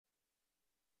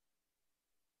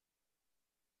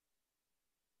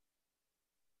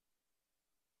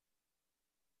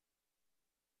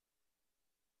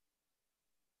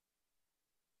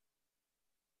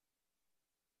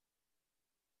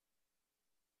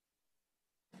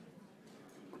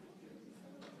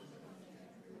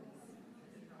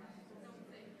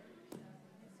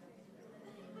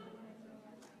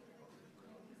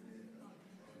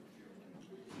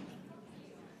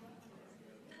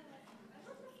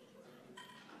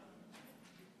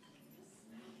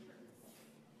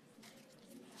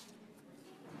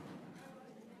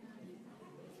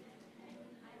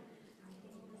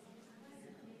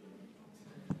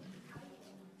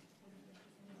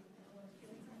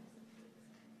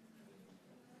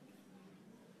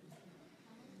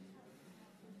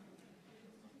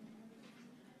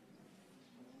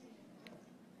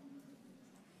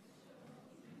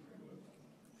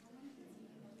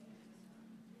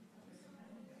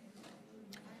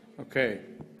Okay,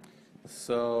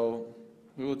 so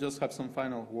we will just have some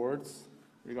final words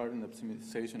regarding the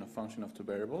optimization of function of two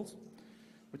variables,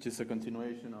 which is a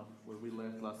continuation of where we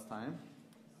left last time.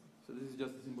 So this is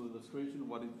just a simple illustration of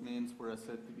what it means for a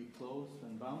set to be closed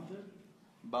and bounded.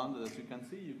 Bounded, as you can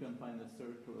see, you can find a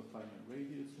circle of finite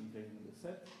radius contained in the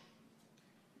set.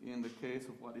 In the case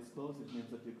of what is closed, it means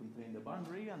that you contain the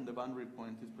boundary, and the boundary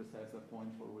point is precisely a point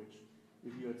for which,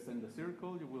 if you extend the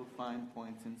circle, you will find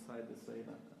points inside the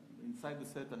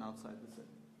set and outside the set.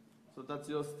 So that's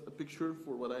just a picture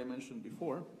for what I mentioned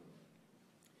before.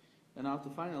 And now to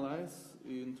finalize,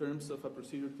 in terms of a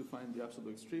procedure to find the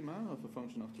absolute extrema of a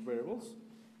function of two variables,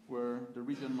 where the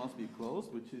region must be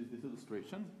closed, which is this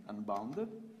illustration, and bounded,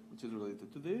 which is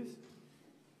related to this,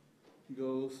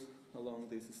 goes along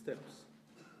these steps.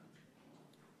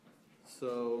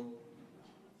 So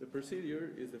the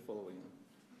procedure is the following.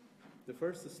 The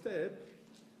first step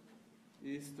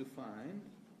is to find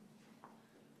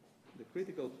the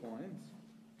critical points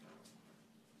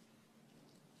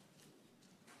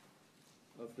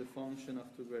of the function of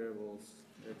two variables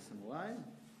x and y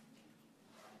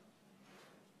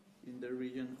in the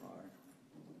region R.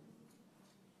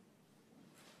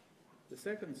 The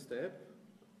second step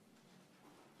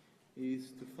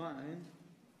is to find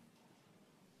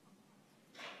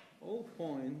all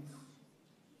points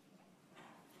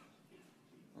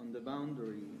on the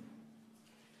boundary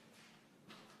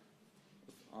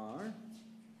of R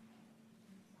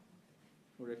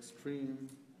where extreme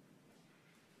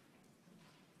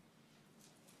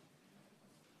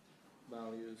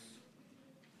values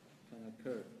can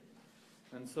occur.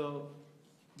 And so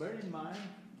bear in mind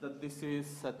that this is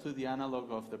a 2D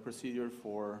analog of the procedure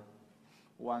for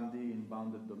 1D in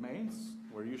bounded domains,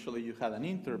 where usually you had an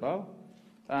interval.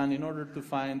 And in order to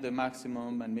find the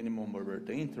maximum and minimum over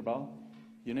the interval,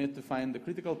 you need to find the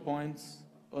critical points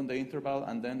on the interval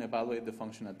and then evaluate the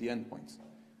function at the endpoints.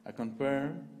 I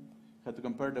had to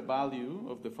compare the value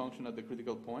of the function at the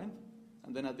critical point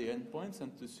and then at the endpoints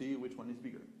and to see which one is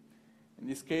bigger. In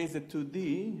this case, the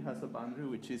 2D has a boundary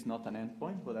which is not an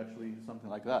endpoint, but actually something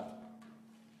like that.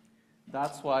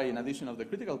 That's why, in addition of the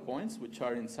critical points, which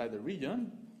are inside the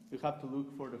region, you have to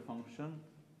look for the function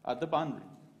at the boundary.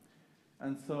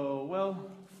 And so,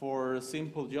 well, for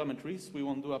simple geometries, we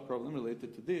won't do a problem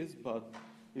related to this, but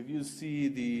if you see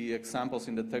the examples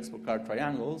in the textbook are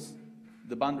triangles,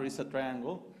 the boundary is a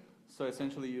triangle, so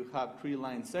essentially you have 3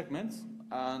 line segments,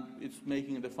 and it's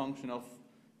making the function of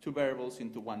two variables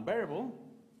into one variable,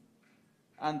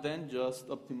 and then just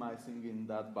optimizing in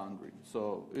that boundary.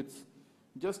 So it's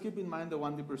just keep in mind the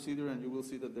 1D procedure, and you will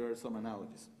see that there are some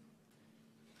analogies.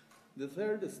 The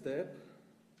third step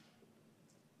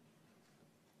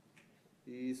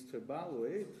is to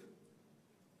evaluate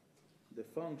the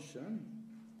function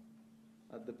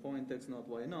at the point x naught,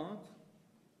 y naught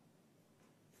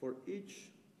for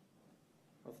each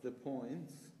of the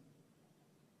points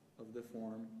of the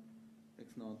form x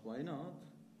naught, y naught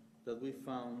that we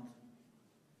found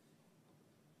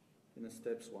in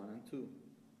steps 1 and 2.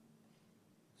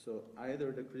 So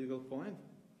either the critical point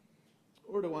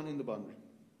or the one in the boundary,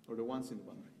 or the ones in the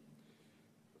boundary.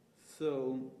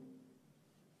 So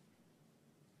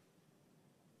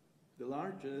the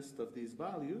largest of these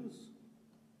values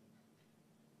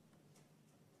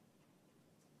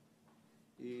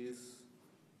is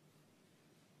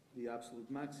the absolute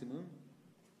maximum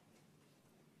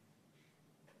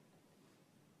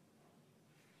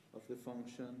of the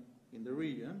function in the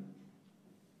region,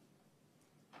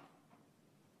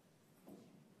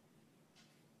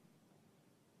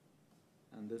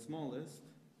 and the smallest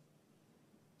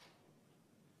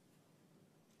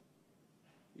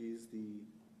is the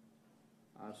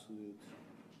absolute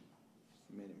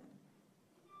minimum.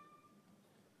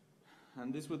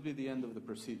 And this would be the end of the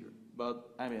procedure. But,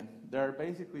 I mean, there are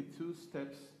basically 2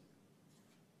 steps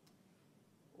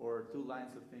or 2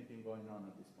 lines of thinking going on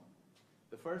at this point.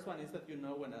 The first one is that you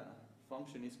know when a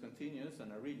function is continuous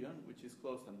in a region which is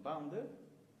closed and bounded,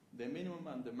 the minimum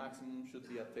and the maximum should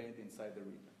be attained inside the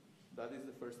region. That is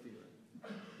the first theorem.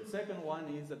 The second one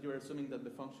is that you're assuming that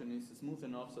the function is smooth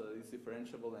enough so that it's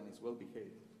differentiable and is well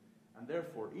behaved. And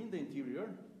therefore, in the interior,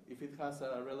 if it has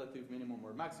a relative minimum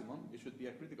or maximum, it should be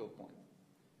a critical point.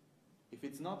 If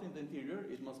it's not in the interior,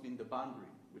 it must be in the boundary,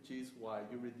 which is why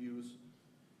you reduce,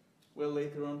 well,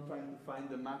 later on trying to find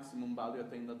the maximum value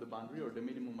attained at the boundary or the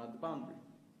minimum at the boundary.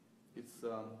 It's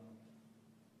the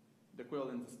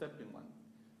equivalent step in one.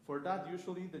 For that,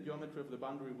 usually the geometry of the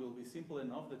boundary will be simple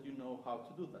enough that you know how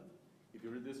to do that. If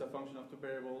you reduce a function of two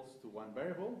variables to one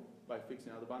variable by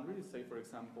fixing out the boundaries, say, for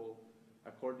example,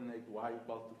 a coordinate y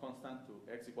equal to constant to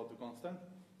x equal to constant,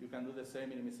 you can do the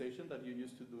same minimization that you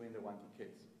used to do in the 1D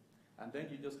case. And then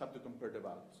you just have to compare the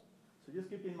values. So just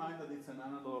keep in mind that it's an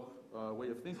analog way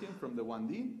of thinking from the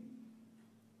 1D,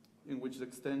 in which the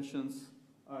extensions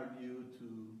are due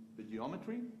to the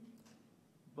geometry,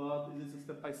 but it is a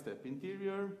step-by-step.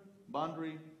 Interior,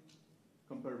 boundary,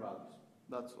 compare values.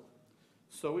 That's all.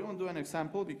 So we won't do an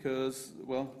example because,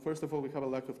 well, first of all, we have a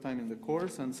lack of time in the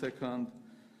course, and second,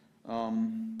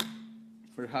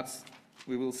 perhaps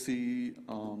we will see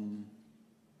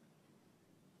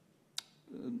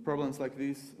problems like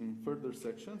this in further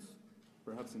sections,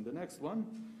 perhaps in the next one,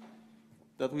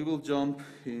 that we will jump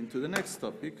into the next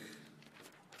topic,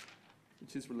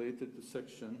 which is related to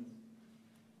section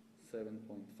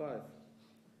 7.5,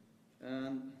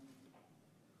 and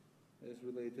is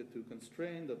related to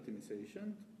constrained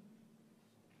optimization.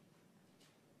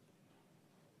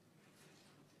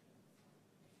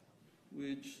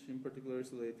 Which in particular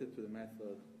is related to the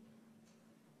method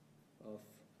of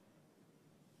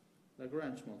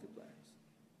Lagrange multipliers.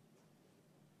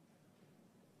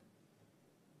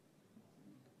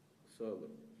 So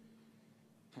look,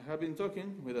 I have been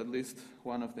talking with at least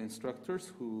one of the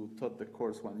instructors who taught the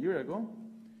course 1 year ago,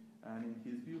 and in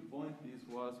his viewpoint, this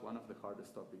was one of the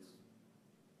hardest topics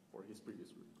for his previous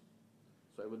group.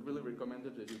 So I would really recommend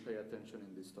that you pay attention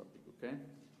in this topic, okay?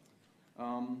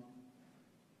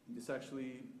 This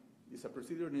actually is a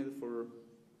procedure needed for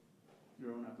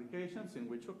your own applications in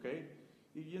which, okay,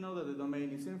 if you know that the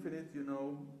domain is infinite, you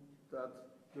know that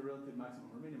the relative maximum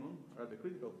or minimum are the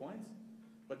critical points.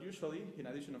 But usually, in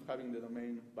addition of having the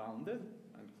domain bounded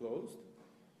and closed,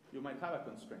 you might have a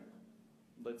constraint.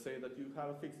 Let's say that you have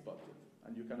a fixed budget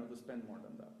and you cannot spend more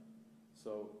than that.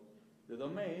 So the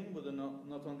domain would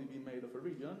not only be made of a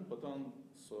region, but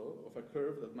also of a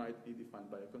curve that might be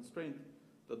defined by a constraint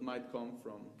that might come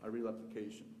from a real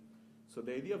application. So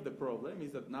the idea of the problem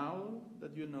is that now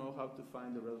that you know how to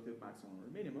find the relative maximum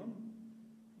or minimum,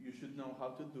 you should know how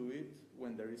to do it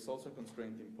when there is also a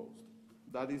constraint imposed.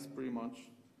 That is pretty much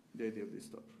the idea of this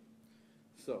stuff.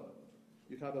 So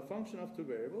you have a function of two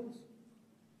variables.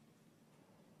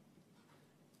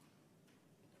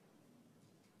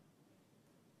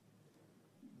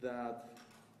 That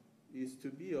is to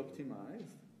be optimized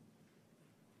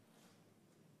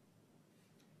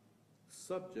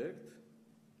subject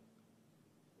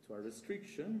to a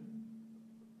restriction,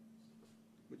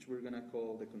 which we're going to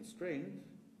call the constraint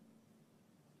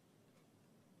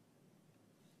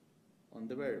on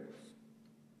the variables.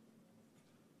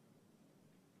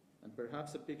 And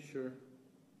perhaps a picture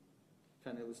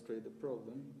can illustrate the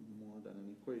problem more than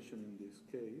an equation in this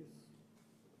case.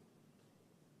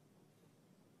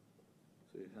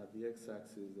 So you have the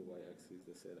x-axis, the y-axis,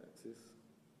 the z-axis.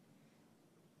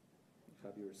 You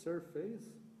have your surface.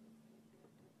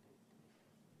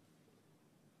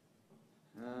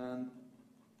 And,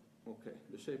 okay,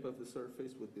 the shape of the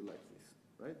surface would be like this,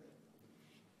 right?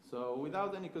 So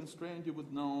without any constraint, you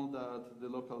would know that the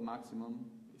local maximum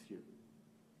is here.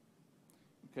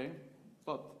 Okay?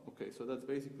 But, okay, so that's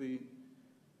basically,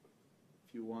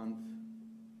 if you want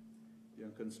the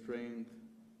unconstrained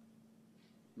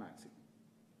maximum.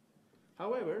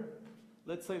 However,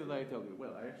 let's say that I tell you,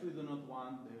 well, I actually do not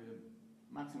want the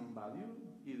maximum value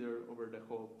either over the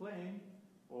whole plane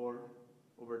or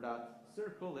over that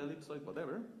circle, ellipsoid,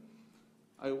 whatever.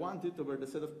 I want it over the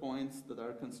set of points that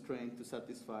are constrained to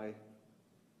satisfy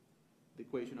the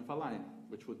equation of a line,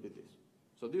 which would be this.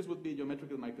 So this would be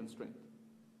geometrically my constraint.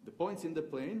 The points in the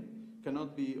plane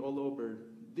cannot be all over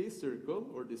this circle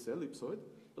or this ellipsoid,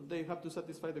 but they have to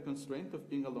satisfy the constraint of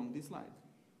being along this line.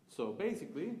 So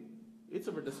basically, it's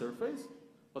over the surface,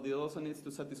 but it also needs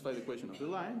to satisfy the equation of the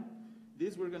line.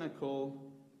 This we're going to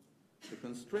call the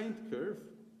constraint curve.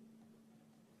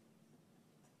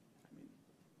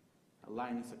 A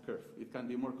line is a curve. It can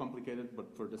be more complicated,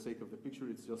 but for the sake of the picture,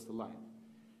 it's just a line.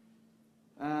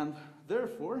 And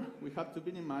therefore, we have to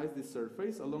minimize this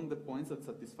surface along the points that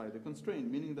satisfy the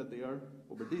constraint, meaning that they are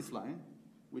over this line,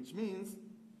 which means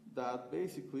that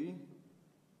basically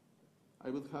I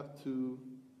would have to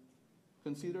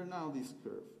consider now this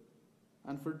curve.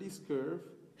 And for this curve,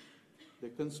 the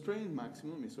constraint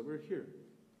maximum is over here.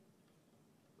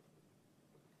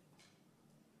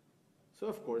 So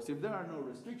of course, if there are no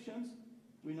restrictions,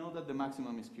 we know that the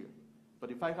maximum is here. But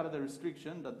if I have the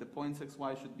restriction that the points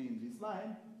xy should be in this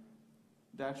line,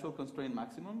 the actual constraint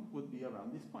maximum would be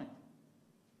around this point.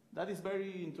 That is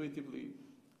very intuitively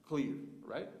clear,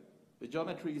 right? The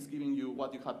geometry is giving you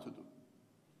what you have to do.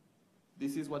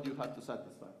 This is what you have to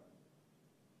satisfy.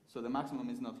 So the maximum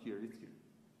is not here, it's here.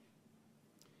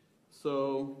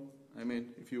 So, I mean,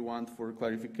 if you want for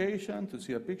clarification to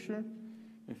see a picture,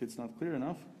 if it's not clear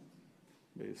enough,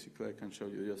 Basically, I can show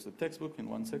you just the textbook in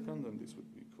 1 second, and this would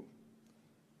be cool.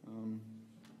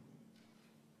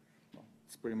 Well,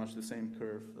 it's pretty much the same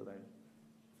curve that I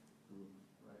drew,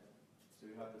 right? So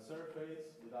you have the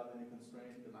surface without any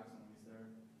constraint, the maximum is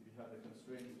there. If you have the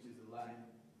constraint, which is the line,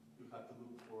 you have to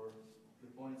look for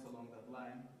the points along that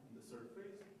line in the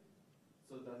surface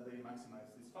so that they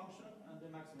maximize this function, and the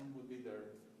maximum would be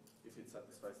there if it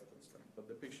satisfies the constraint. But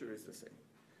the picture is the same.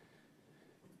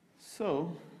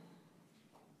 So,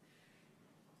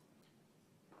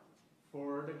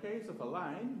 for the case of a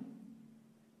line,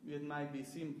 it might be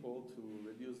simple to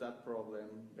reduce that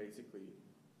problem basically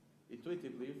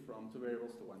intuitively from 2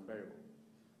 variables to 1 variable.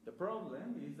 The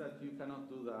problem is that you cannot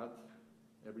do that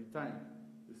every time,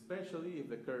 especially if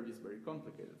the curve is very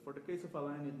complicated. For the case of a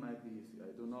line, it might be easy.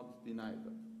 I do not deny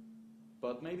that.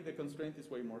 But maybe the constraint is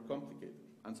way more complicated,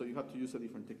 and so you have to use a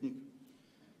different technique.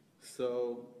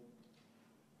 So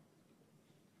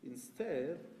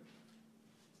instead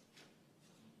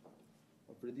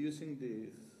of reducing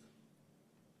this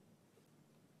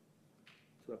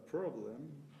to a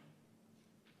problem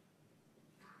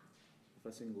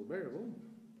of a single variable,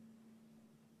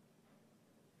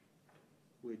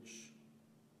 which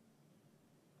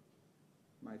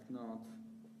might not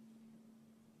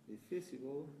be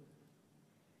feasible,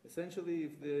 essentially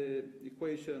if the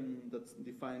equation that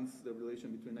defines the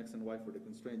relation between x and y for the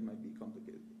constraint might be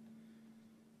complicated,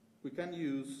 we can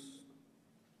use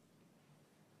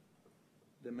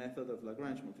the method of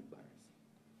Lagrange multipliers.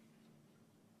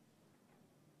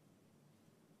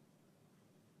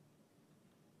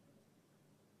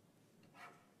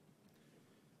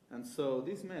 And so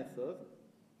this method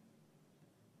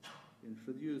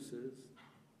introduces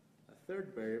a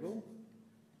 3rd variable,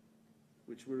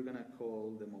 which we're going to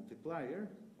call the multiplier,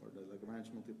 or the Lagrange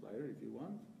multiplier if you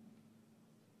want,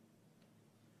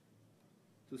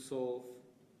 to solve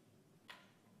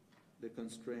the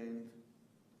constraint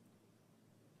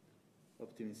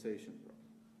optimization problem.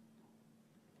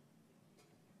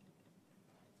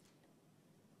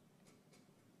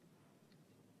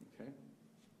 Okay?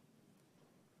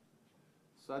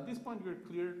 So at this point we're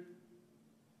clear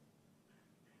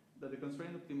that the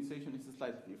constraint optimization is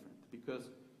slightly different, because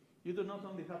you do not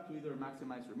only have to either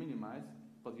maximize or minimize,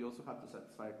 but you also have to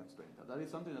satisfy a constraint. And that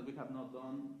is something that we have not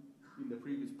done in the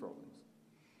previous problems.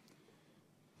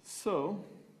 So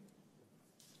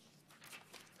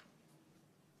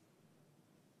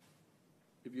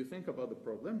if you think about the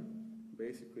problem,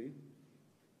 basically,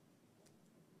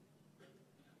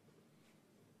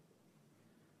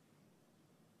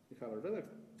 you have a relative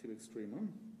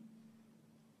extremum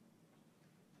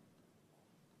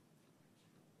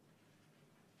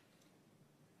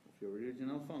of your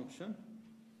original function,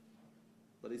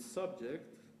 but is subject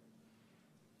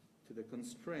to the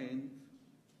constraint,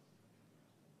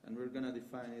 and we're going to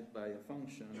define it by a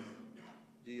function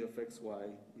g of xy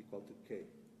equal to k.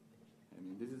 I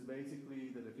mean, this is basically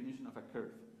the definition of a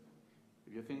curve.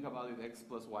 If you think about it, x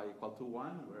plus y equal to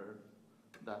 1, where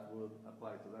that would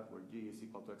apply to that, where g is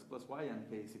equal to x plus y and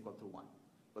k is equal to 1.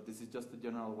 But this is just a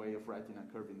general way of writing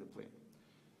a curve in the plane.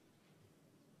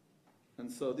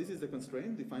 And so this is the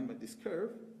constraint defined by this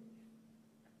curve.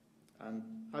 And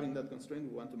having that constraint,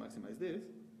 we want to maximize this.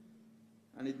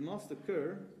 And it must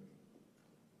occur,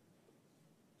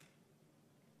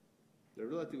 the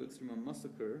relative extremum must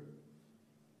occur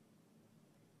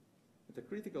at a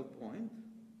critical point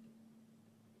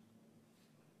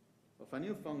of a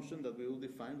new function that we will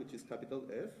define, which is capital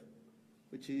F,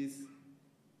 which is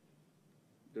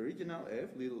the original f,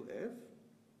 little f,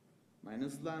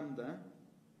 minus lambda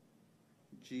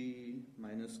g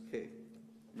minus k.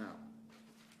 Now,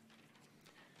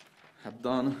 I've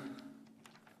done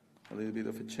a little bit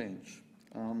of a change.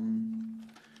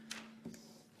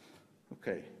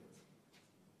 Okay.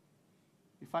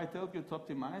 If I tell you to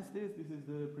optimize this, this is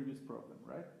the previous problem,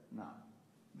 right? Now,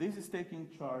 this is taking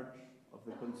charge of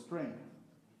the constraint.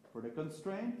 For the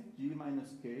constraint, g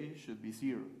minus k should be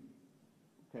 0.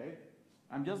 Okay?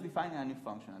 I'm just defining a new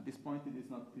function. At this point, it is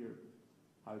not clear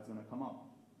how it's going to come up.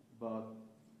 But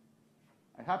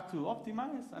I have to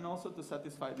optimize and also to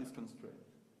satisfy this constraint.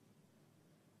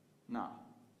 Now,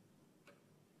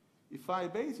 if I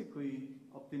basically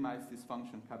optimize this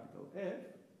function capital F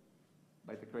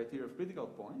by the criteria of critical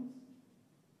points,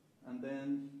 and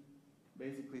then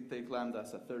basically take lambda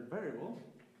as a 3rd variable,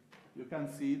 you can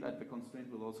see that the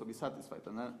constraint will also be satisfied.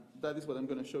 And that is what I'm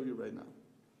going to show you right now.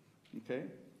 Okay?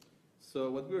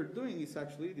 So what we're doing is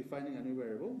actually defining a new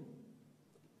variable,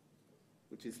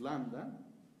 which is lambda.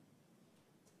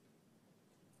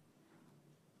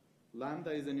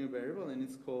 Lambda is a new variable, and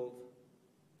it's called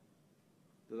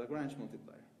the Lagrange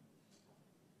multiplier.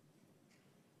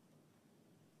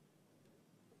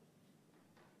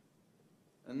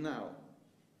 And now,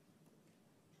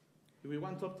 if we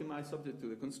want to optimize subject to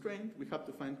the constraint, we have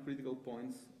to find critical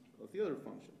points of the other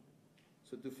function.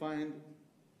 So to find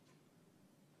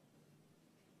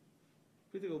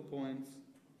critical points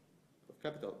of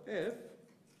capital F,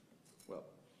 well,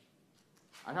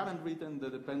 I haven't written the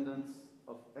dependence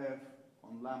of F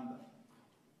on lambda,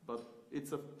 but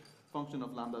it's a function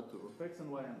of lambda too, of x and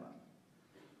y and lambda.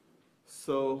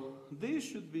 So this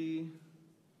should be,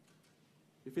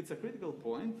 if it's a critical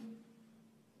point,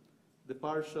 the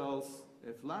partials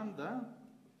f lambda,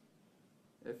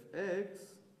 fx,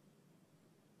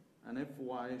 and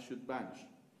fy should vanish.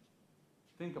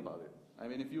 Think about it. I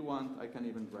mean, if you want, I can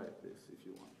even write this if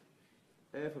you want.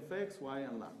 F of x, y,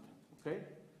 and lambda. Okay?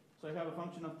 So I have a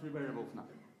function of 3 variables now.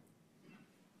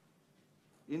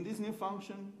 In this new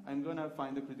function, I'm going to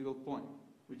find the critical point,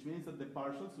 which means that the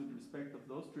partials with respect of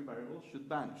those 3 variables should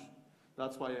vanish.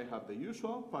 That's why I have the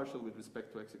usual partial with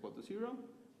respect to x equal to 0,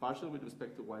 partial with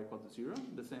respect to y equal to 0,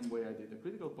 the same way I did the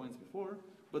critical points before,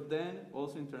 but then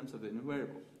also in terms of the new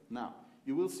variable. Now,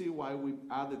 you will see why we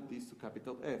added this to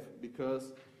capital F,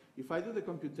 because if I do the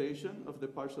computation of the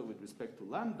partial with respect to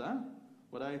lambda,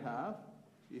 what I have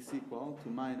is equal to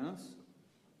minus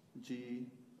g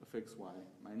of xy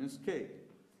minus k.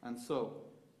 And so,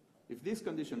 if this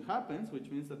condition happens, which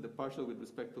means that the partial with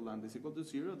respect to lambda is equal to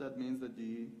 0, that means that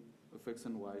g of x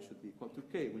and y should be equal to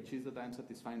k, which is that I'm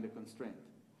satisfying the constraint.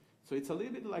 So it's a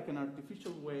little bit like an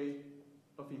artificial way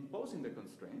of imposing the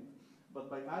constraint, but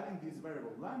by adding this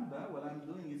variable lambda, what I'm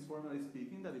doing is, formally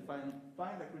speaking, that if I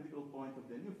find a critical point of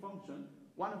the new function,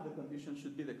 one of the conditions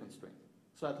should be the constraint.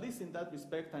 So at least in that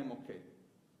respect, I'm okay.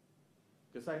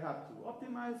 Because I have to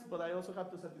optimize, but I also have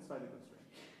to satisfy the constraint.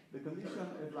 The condition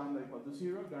f lambda equal to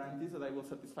 0 guarantees that I will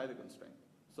satisfy the constraint.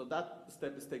 So that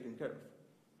step is taken care of.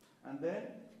 And then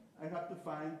I have to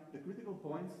find the critical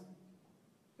points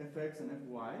fx and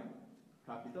fy,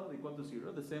 capital, equal to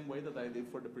 0, the same way that I did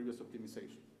for the previous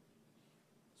optimization.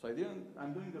 So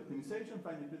I'm doing the optimization,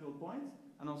 finding critical points,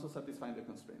 and also satisfying the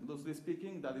constraint. Loosely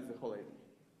speaking, that is the whole idea.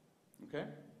 Okay?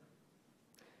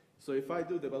 So if I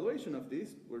do the evaluation of this,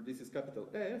 where this is capital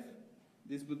F,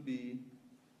 this would be,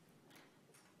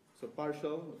 so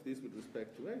partial of this with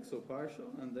respect to x, so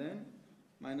partial, and then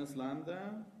minus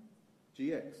lambda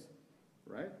gx,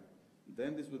 right?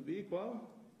 Then this would be equal,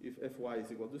 if fy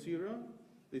is equal to 0,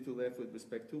 little f with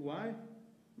respect to y,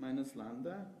 minus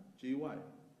lambda gy,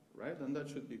 right? And that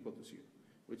should be equal to 0,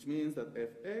 which means that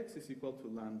fx is equal to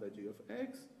lambda g of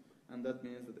x, and that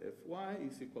means that fy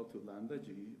is equal to lambda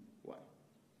gy.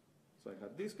 So I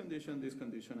have this condition,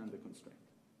 and the constraint.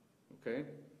 Okay?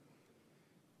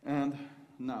 And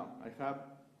now I have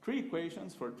 3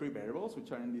 equations for 3 variables,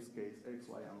 which are in this case x,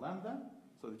 y, and lambda.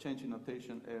 So the change in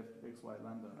notation f, x, y,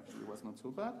 lambda actually was not so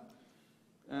bad.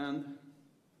 And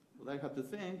what I have to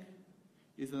think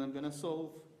is that I'm going to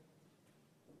solve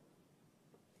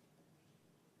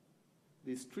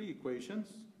these 3 equations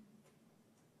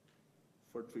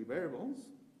for 3 variables.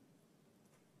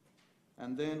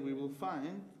 And then we will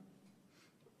find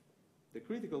the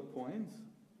critical points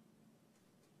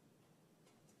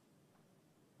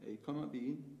a comma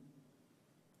b,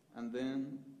 and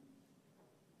then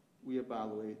we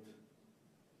evaluate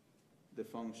the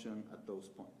function at those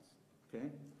points. Okay?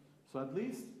 So at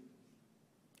least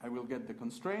I will get the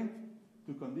constraint,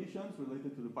 2 conditions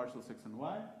related to the partials x and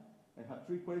y. I have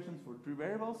 3 equations for 3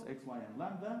 variables, x, y, and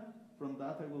lambda. From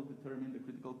that I will determine the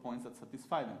critical points that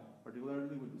satisfy them,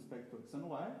 particularly with respect to x and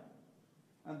y.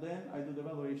 And then I do the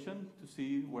evaluation to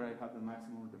see where I have the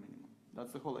maximum or the minimum.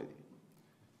 That's the whole idea.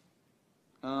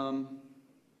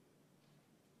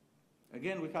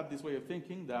 Again, we have this way of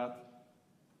thinking that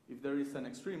if there is an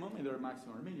extremum, either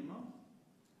maximum or minimum,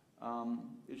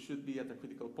 it should be at a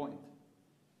critical point.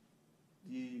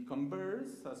 The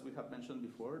converse, as we have mentioned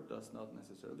before, does not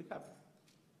necessarily happen.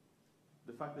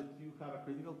 The fact that you have a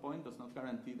critical point does not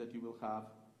guarantee that you will have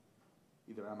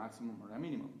either a maximum or a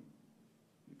minimum.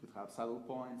 You could have saddle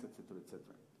points, etc., etc.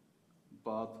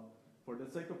 But for the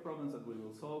sake of problems that we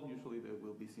will solve, usually they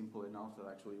will be simple enough that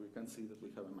actually we can see that we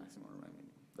have a maximum or a minimum.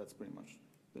 That's pretty much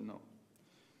the note.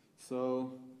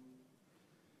 So,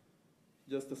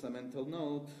 just as a mental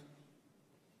note,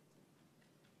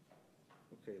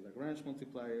 okay, Lagrange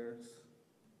multipliers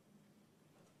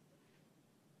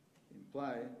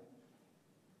imply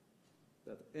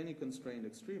that any constrained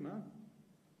extrema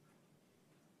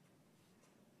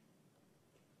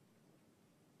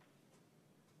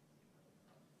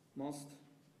must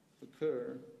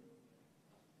occur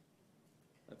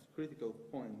at critical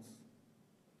points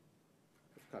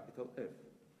of capital F.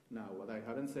 Now, what I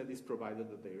haven't said is provided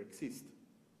that they exist.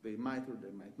 They might or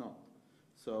they might not.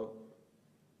 So,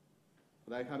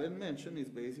 What I haven't mentioned is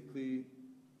basically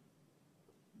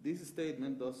this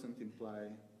statement doesn't imply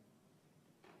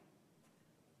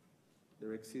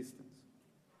their existence.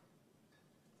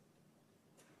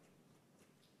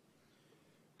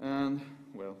 And,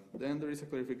 well, then there is a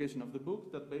clarification of the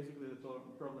book that basically the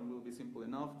problem will be simple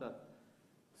enough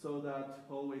so that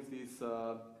always this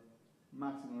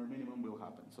maximum or minimum will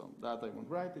happen. So that I won't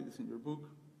write, it is in your book,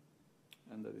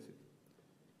 and that is it.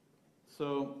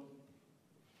 So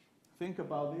think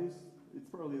about this. It's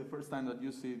probably the first time that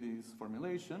you see this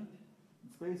formulation.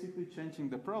 It's basically changing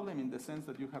the problem in the sense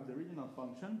that you have the original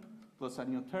function plus a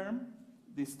new term.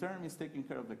 This term is taking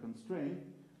care of the constraint.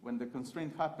 When the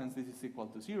constraint happens, this is equal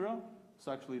to 0.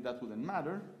 So actually that wouldn't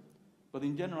matter. But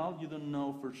in general, you don't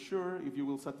know for sure if you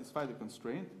will satisfy the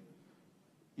constraint.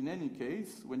 In any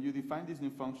case, when you define this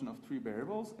new function of 3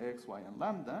 variables, x, y, and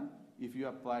lambda, if you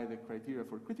apply the criteria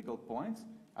for critical points,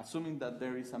 assuming that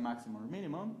there is a maximum or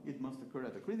minimum, it must occur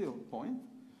at a critical point,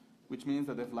 which means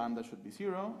that f lambda should be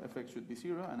 0, fx should be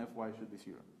 0, and fy should be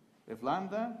 0. F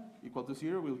lambda equal to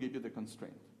 0 will give you the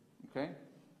constraint. Okay?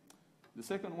 The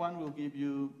second one will give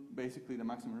you basically the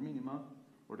maximum or minimum,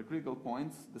 or the critical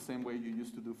points, the same way you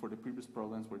used to do for the previous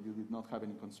problems where you did not have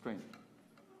any constraint.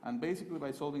 And basically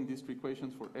by solving these 3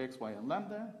 equations for x, y, and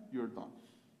lambda, you're done.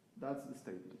 That's the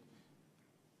statement.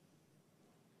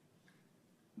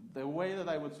 The way that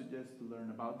I would suggest to learn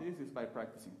about this is by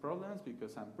practicing problems,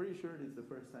 because I'm pretty sure it's the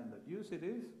first time that you see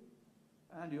this,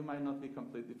 and you might not be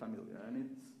completely familiar. And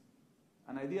it's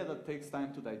an idea that takes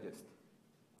time to digest.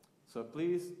 So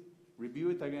please review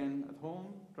it again at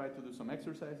home, try to do some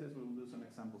exercises, we will do some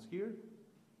examples here.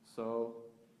 So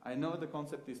I know the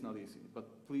concept is not easy,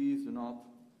 but please do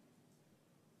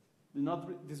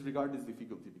not disregard this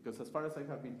difficulty, because as far as I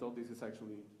have been told, this is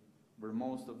actually where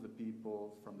most of the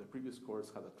people from the previous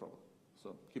course had a trouble.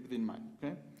 So keep it in mind,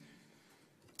 okay?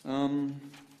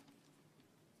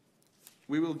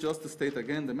 We will just state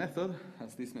again the method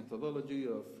as this methodology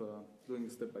of doing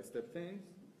step-by-step things,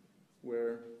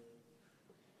 where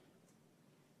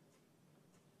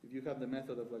if you have the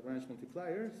method of Lagrange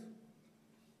multipliers,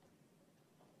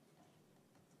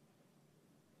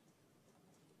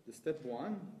 the step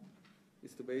 1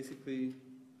 is to basically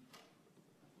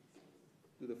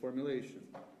do the formulation.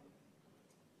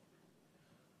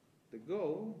 The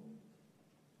goal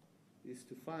is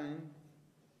to find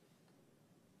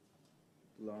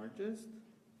the largest,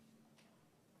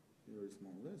 or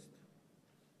smallest,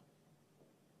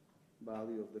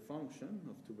 value of the function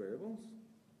of 2 variables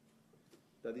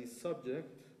that is subject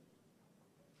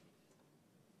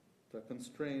to a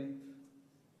constraint,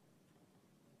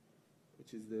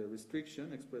 which is the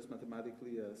restriction expressed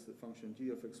mathematically as the function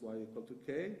g of xy equal to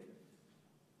k,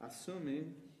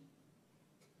 assuming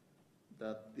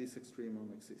that this extremum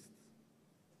exists.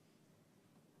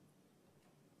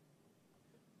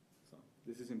 So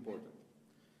this is important.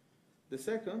 The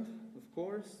second, of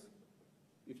course,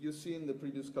 if you see in the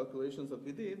previous calculations that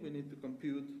we did, we need to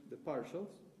compute the partials,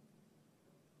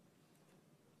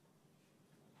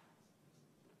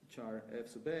 which are f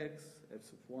sub x, f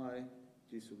sub y,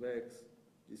 g sub x,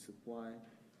 g sub y,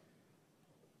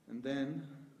 and then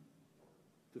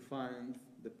to find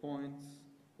the points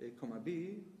a comma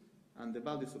b and the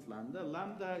values of lambda.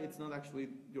 Lambda, it's not actually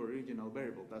your original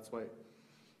variable. That's why,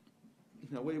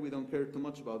 in a way, we don't care too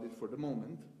much about it for the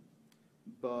moment,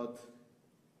 but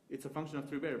it's a function of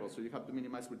 3 variables, so you have to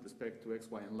minimize with respect to x,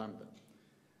 y, and lambda.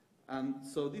 And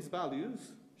so these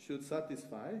values should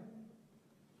satisfy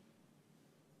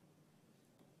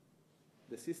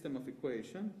the system of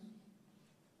equations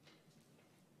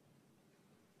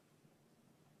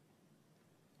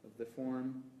of the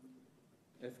form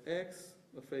fx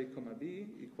of a comma b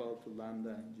equal to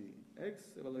lambda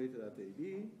gx evaluated at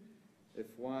ab,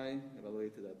 fy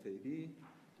evaluated at ab,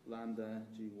 lambda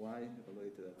gy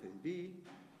evaluated at ab,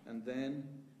 and then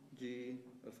g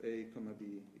of a comma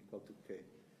b equal to k.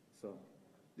 So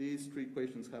these 3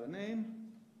 equations have a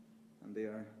name, and they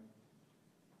are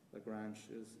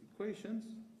Lagrange's equations.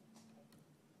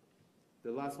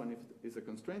 The last one is a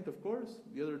constraint, of course.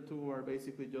 The other 2 are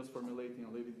basically just formulating a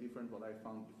little bit different what I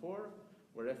found before,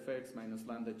 where fx minus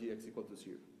lambda gx equal to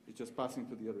 0. It's just passing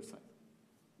to the other side.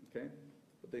 Okay?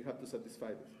 But they have to satisfy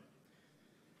this.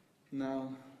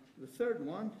 Now, the third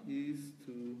one is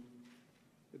to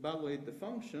evaluate the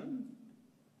function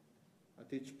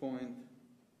at each point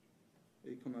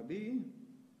a comma b,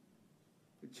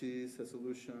 which is a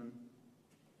solution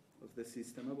of the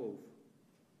system above.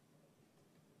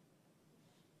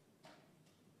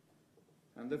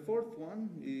 And the fourth one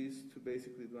is to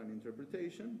basically do an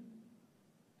interpretation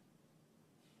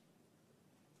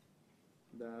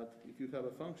that if you have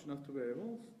a function of 2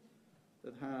 variables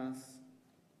that has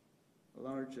a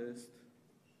largest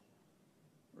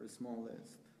or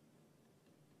smallest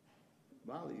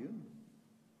value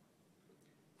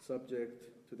subject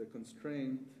to the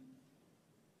constraint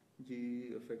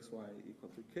g of xy equal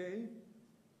to k,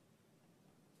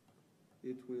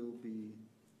 it will be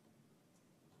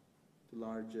the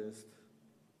largest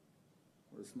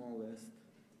or smallest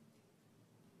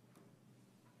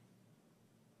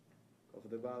of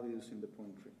the values in the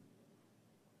point tree.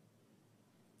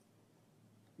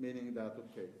 Meaning that,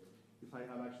 okay, if I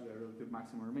have actually a relative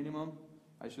maximum or minimum,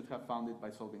 I should have found it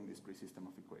by solving this pre-system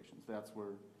of equations. That's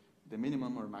where the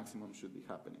minimum or maximum should be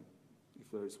happening, if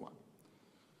there is one.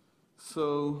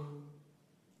 So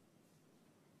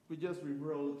we just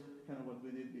rewrote kind of what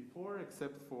we did before,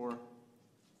 except for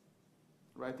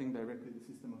writing directly the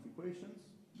system of equations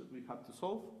that we have to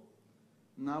solve.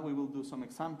 Now we will do some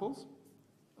examples.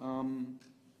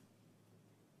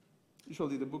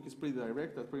 Usually the book is pretty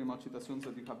direct, that pretty much it assumes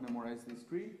that you have memorized this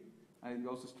tree, and it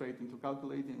goes straight into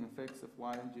calculating fx,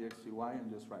 fy, gx, gy,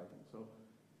 and just writing. So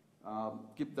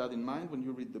keep that in mind when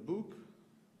you read the book.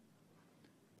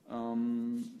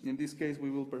 In this case, we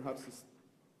will perhaps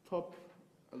stop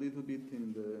a little bit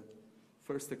in the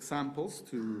first examples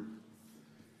to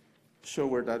show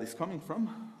where that is coming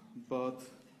from. But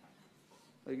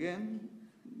again,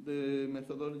 the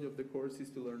methodology of the course is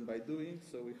to learn by doing,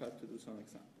 so we have to do some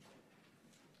examples.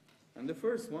 And the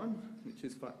first one, which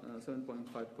is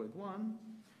 7.5.1,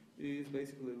 is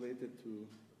basically related to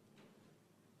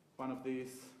one of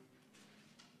these,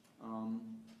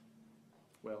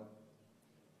 well,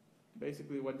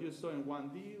 basically what you saw in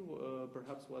 1D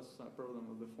perhaps was a problem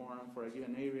of the form for a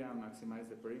given area, maximize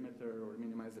the perimeter or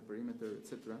minimize the perimeter,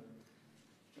 etc.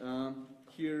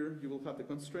 Here you will have the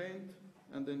constraint,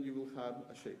 and then you will have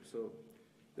a shape. So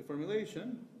the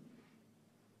formulation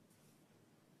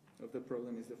of the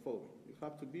problem is the following. You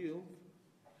have to build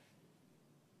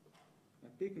a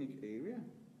picnic area,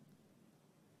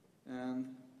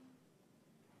 and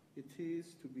it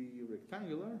is to be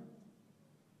rectangular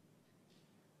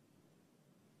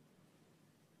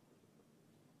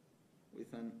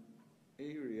with an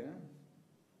area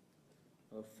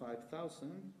of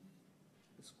 5,000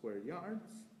 square yards.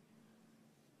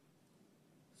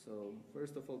 So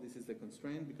first of all, this is the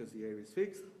constraint because the area is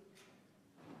fixed.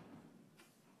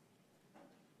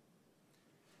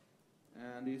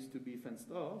 And is to be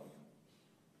fenced off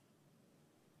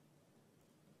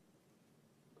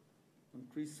on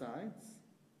 3 sides.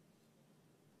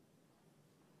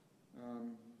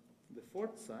 The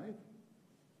fourth side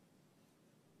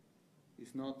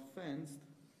is not fenced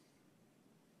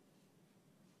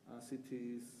as it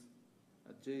is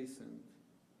adjacent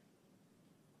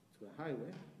to a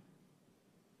highway.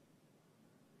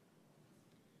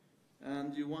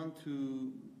 And you want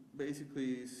to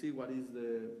basically see what is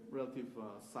the relative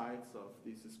sides of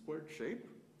this squared shape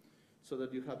so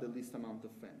that you have the least amount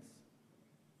of fence.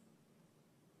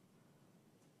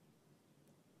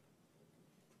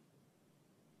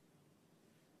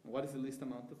 What is the least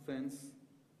amount of fence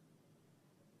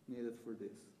needed for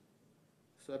this?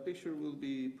 So a picture will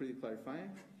be pretty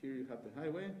clarifying. Here you have the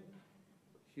highway.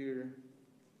 Here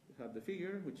you have the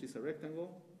figure, which is a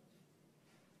rectangle,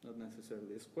 not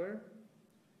necessarily a square.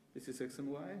 This is x and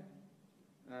y,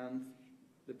 and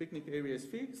the picnic area is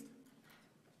fixed,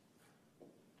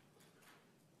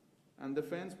 and the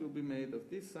fence will be made of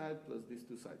this side plus these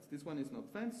 2 sides. This one is not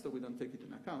fenced, so we don't take it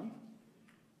in account.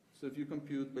 So if you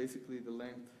compute basically the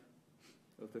length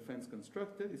of the fence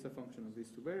constructed, it's a function of these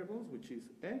 2 variables, which is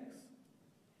x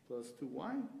plus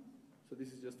 2y. So this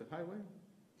is just a highway.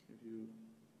 If you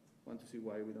want to see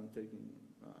why we don't take in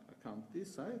account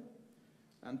this side.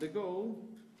 And the goal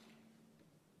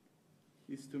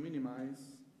is to minimize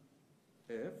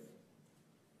f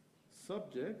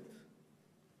subject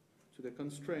to the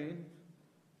constraint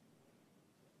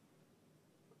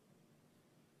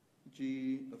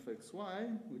g of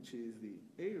xy, which is the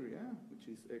area, which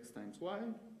is x times y,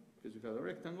 because you have a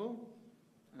rectangle,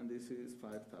 and this is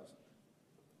 5,000.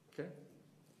 Okay?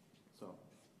 So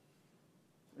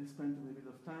I spent a little bit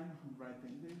of time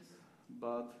writing this,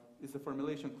 but is the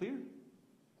formulation clear?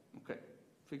 Okay.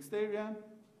 Fixed area,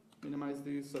 minimize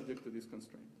this subject to this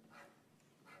constraint.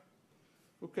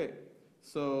 Okay,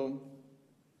 so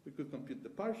we could compute the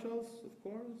partials, of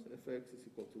course. Fx is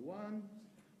equal to 1,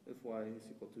 Fy is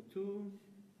equal to 2,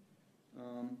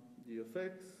 g of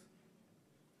x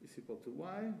is equal to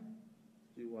y,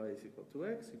 gy is equal to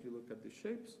x, if you look at the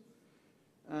shapes.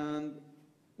 And,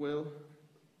 well,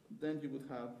 then you would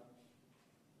have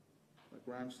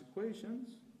Lagrange equations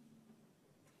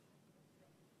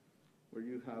where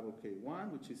you have, okay,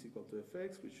 1, which is equal to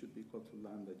fx, which should be equal to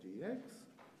lambda gx.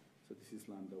 So this is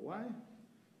lambda y.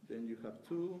 Then you have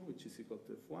 2, which is equal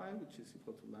to fy, which is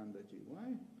equal to lambda gy.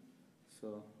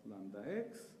 So lambda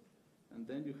x. And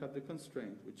then you have the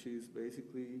constraint, which is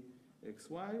basically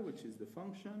xy, which is the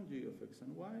function, g of x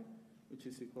and y, which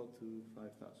is equal to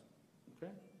 5,000.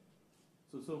 Okay?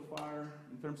 So far,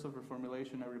 in terms of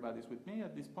reformulation, everybody's with me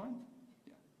at this point?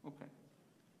 Yeah, okay.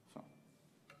 So,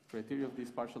 criteria of this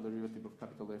partial derivative of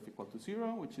capital F equal to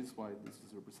 0, which is why this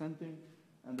is representing,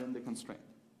 and then the constraint.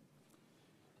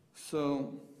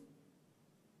 So,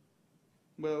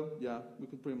 well, yeah, we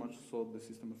could pretty much solve the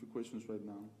system of equations right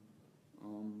now.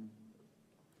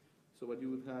 So what you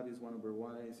would have is 1 over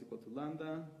y is equal to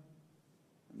lambda,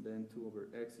 and then 2 over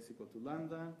x is equal to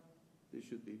lambda. This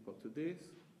should be equal to this.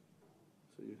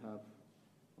 So you have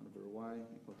 1 over y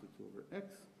equal to 2 over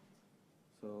x.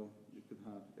 So you could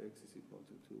have x is equal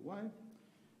to 2y.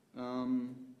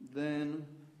 Then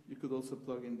you could also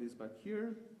plug in this back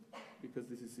here, because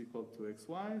this is equal to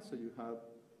xy. So you have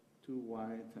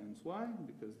 2y times y,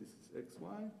 because this is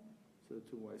xy. So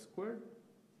 2y squared.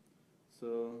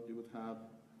 So you would have,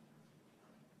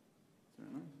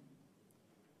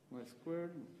 y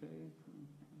squared, okay.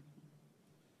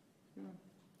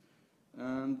 Yeah.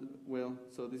 And, well,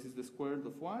 so this is the square root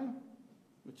of y,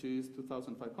 which is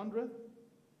 2,500,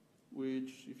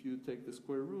 which if you take the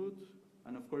square root,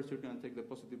 and of course you're going to take the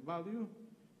positive value,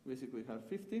 basically have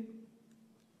 50.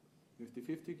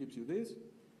 50 gives you this.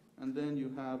 And then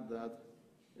you have that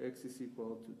x is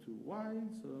equal to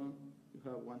 2y, so you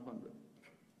have 100.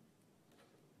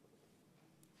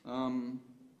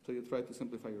 So you try to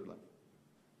simplify your life.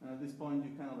 And at this point,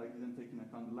 you kind of like didn't take into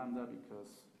account lambda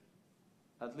because,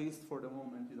 at least for the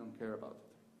moment, you don't care about it.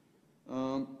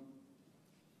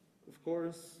 Of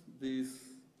course,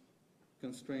 this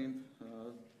constraint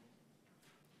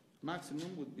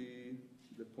maximum would be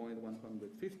the point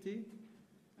 150.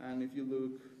 And if you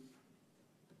look,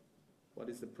 what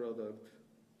is the product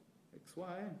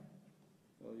xy?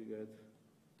 Well, you get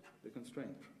the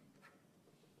constraint.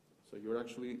 So you're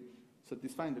actually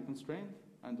satisfying the constraint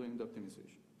and doing the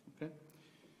optimization. Okay?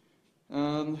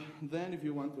 And then if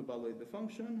you want to evaluate the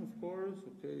function, of course,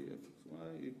 okay,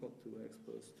 fxy equal to x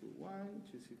plus 2y,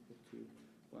 which is equal to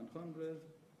 100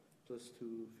 plus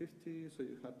 250, so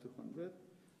you have 200,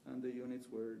 and the units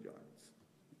were yards.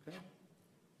 Okay?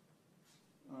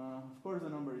 Of course, the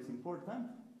number is important.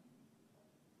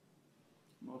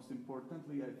 Most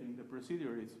importantly, I think the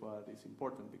procedure is what is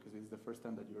important because it's the first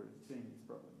time that you're seeing this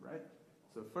problem, right?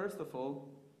 So first of all,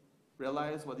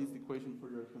 realize what is the equation for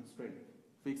your constraint,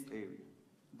 fixed area.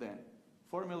 Then,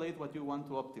 formulate what you want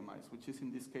to optimize, which is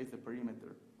in this case the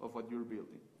perimeter of what you're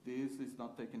building. This is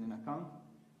not taken in account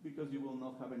because you will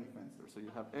not have any fencer. So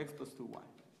you have x plus 2y.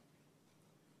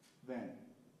 Then,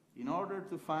 in order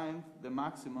to find the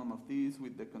maximum of these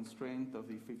with the constraint of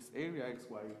the fixed area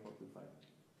xy equal to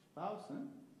 5,000,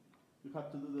 you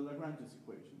have to do the Lagrange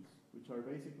equations, which are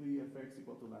basically fx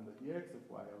equal to lambda dx,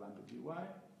 fy lambda dy,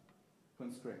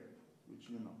 constraint, which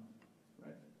you know,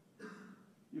 right?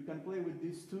 You can play with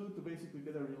these two to basically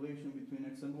get a relation between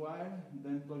x and y,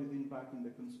 then plug it in back in the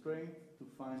constraint to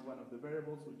find one of the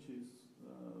variables, which is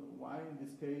y in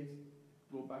this case.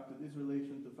 Go back to this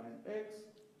relation to find x,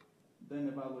 then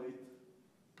evaluate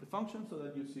the function so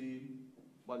that you see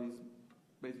what is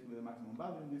basically the maximum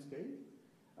value in this case.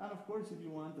 And of course, if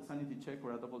you want a sanity check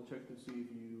or a double check to see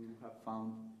if you have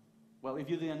found, well, if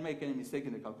you didn't make any mistake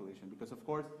in the calculation, because of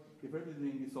course, if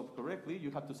everything is solved correctly,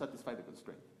 you have to satisfy the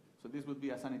constraint. So this would be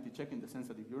a sanity check in the sense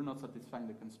that if you're not satisfying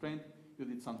the constraint, you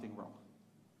did something wrong.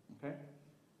 Okay?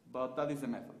 But that is the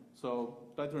method. So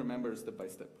try to remember step by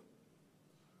step.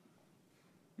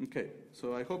 Okay,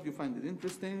 so I hope you find it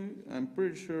interesting. I'm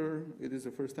pretty sure it is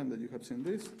the first time that you have seen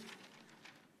this.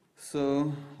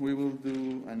 So we will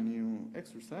do a new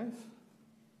exercise,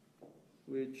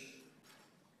 which,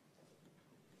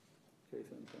 case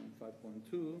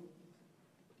 5.2,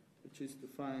 which is to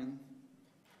find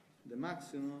the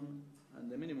maximum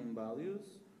and the minimum values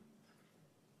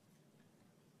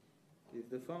if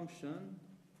the function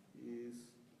is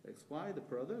xy, the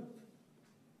product,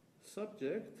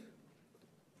 subject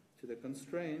to the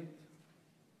constraint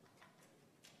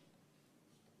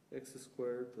x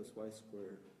squared plus y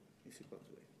squared is equal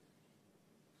to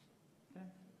 8. Okay?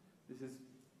 This is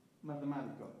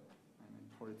mathematical,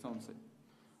 for its own sake.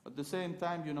 At the same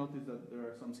time, you notice that there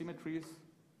are some symmetries.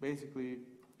 Basically,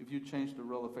 if you change the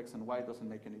role of x and y, it doesn't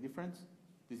make any difference.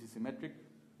 This is symmetric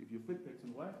if you flip x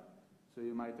and y. So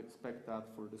you might expect that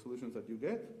for the solutions that you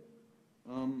get.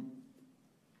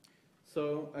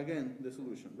 So again, the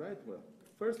solution, right? Well,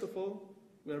 first of all,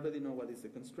 we already know what is the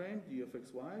constraint. G of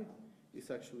xy is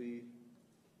actually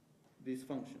this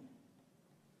function.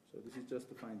 So this is just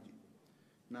to find G.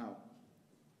 Now,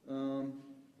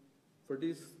 for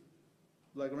these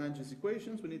Lagrange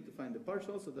equations, we need to find the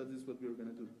partial, so that is what we're going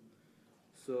to do.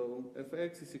 So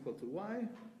fx is equal to y,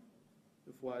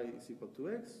 fy is equal to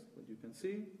x, what you can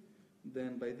see.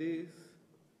 Then by this,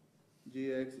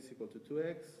 gx is equal to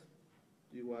 2x,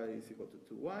 gy is equal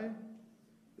to 2y.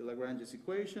 The Lagrange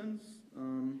equations,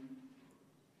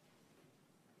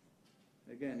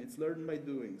 again, it's learned by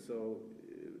doing. So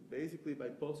basically by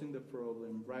posing the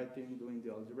problem, writing, doing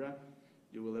the algebra,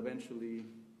 you will eventually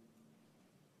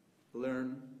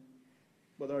learn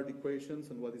what are the equations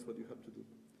and what is what you have to do.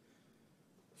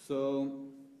 So,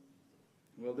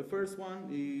 well, the first one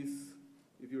is,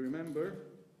 if you remember,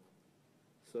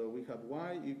 so we have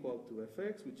y equal to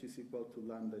fx, which is equal to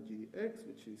lambda gx,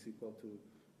 which is equal to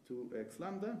 2x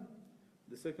lambda.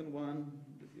 The second one,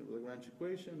 the Lagrange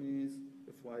equation, is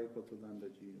fy equal to lambda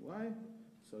gy.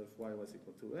 So if y was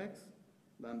equal to x,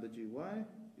 lambda gy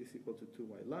is equal to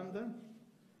 2y lambda.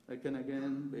 I can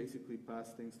again basically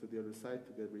pass things to the other side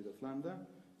to get rid of lambda.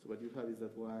 So what you have is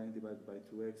that y divided by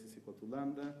 2x is equal to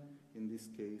lambda. In this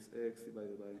case, x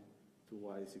divided by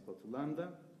 2y is equal to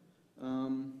lambda.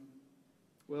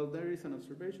 Well, there is an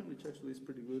observation which actually is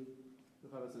pretty good to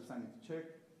have as a sign to check.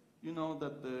 You know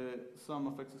that the sum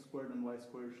of x squared and y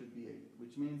squared should be 8,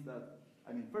 which means that,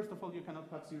 I mean, first of all, you cannot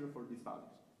have 0 for these values,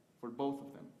 for both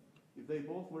of them. If they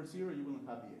both were 0, you wouldn't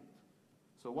have the 8.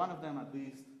 So one of them at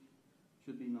least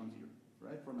should be non-zero,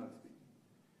 right, formally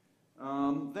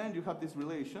speaking. Then you have this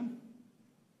relation.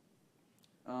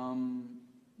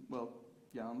 Well,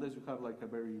 yeah, unless you have like a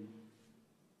very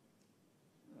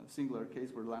singular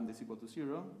case where lambda is equal to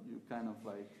 0, you kind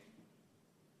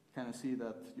of see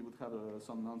that you would have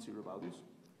some non-zero values.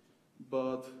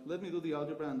 But let me do the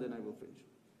algebra and then I will finish.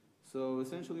 So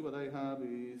essentially what I have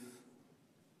is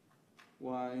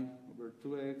y over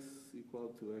 2x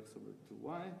equal to x over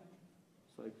 2y.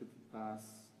 So I could pass,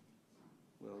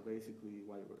 well, basically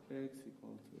y over x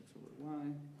equal to x over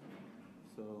y.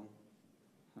 So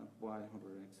have y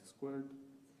over x squared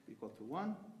equal to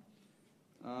 1.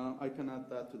 I can add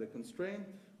that to the constraint,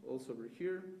 also over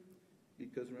here,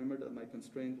 because remember that my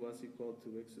constraint was equal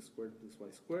to x squared plus y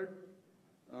squared.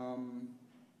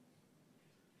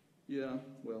 Yeah,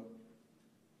 well,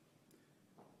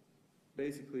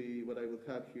 basically what I would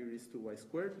have here is 2y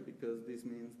squared, because this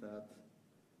means that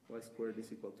y squared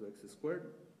is equal to x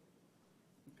squared.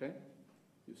 Okay,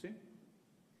 you see?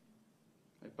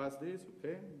 I pass this,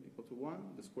 okay, equal to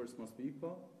 1, the squares must be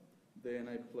equal. Then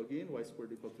I plug in y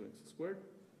squared equal to x squared.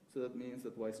 So that means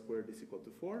that y squared is equal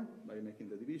to 4 by making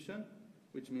the division,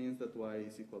 which means that y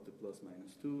is equal to plus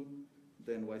minus 2.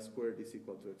 Then y squared is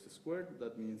equal to x squared.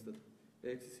 That means that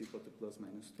x is equal to plus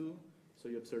minus 2. So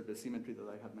you observe the symmetry that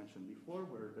I had mentioned before,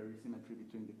 where there is symmetry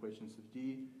between the equations of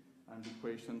g and the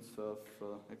equations of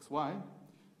xy.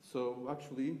 So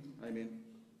actually, I mean,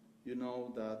 you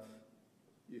know that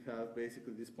you have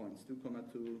basically these points, 2,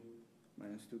 2,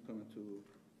 minus 2, 2,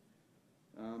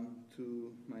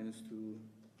 2, minus 2,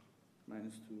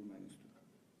 minus 2, minus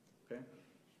 2, okay?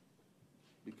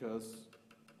 Because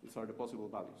these are the possible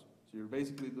values. So you're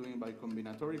basically doing by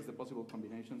combinatorics the possible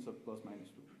combinations of plus minus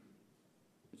 2,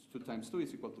 which 2 times 2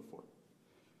 is equal to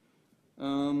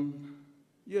 4.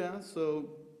 Yeah, so,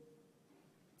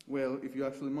 well, if you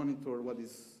actually monitor what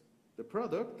is the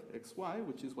product, xy,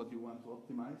 which is what you want to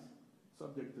optimize,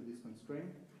 subject to this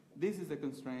constraint, this is the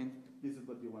constraint, this is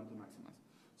what you want to maximize.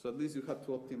 So at least you have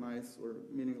to optimize, or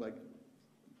meaning like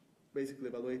basically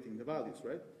evaluating the values,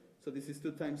 right? So this is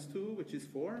 2 times 2, which is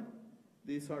 4.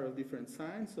 These are of different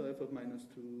signs, so f of minus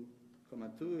 2,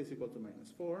 2 is equal to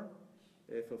minus 4.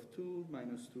 F of 2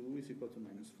 minus 2 is equal to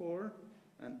minus 4.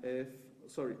 And f,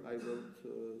 sorry, I wrote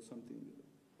something,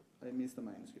 I missed a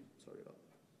minus here, sorry about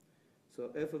that. So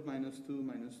f of minus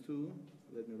 2,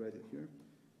 let me write it here.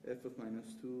 F of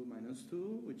minus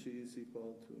 2, which is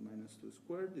equal to minus 2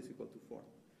 squared, is equal to 4.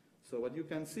 So what you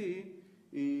can see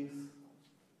is,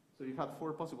 so you have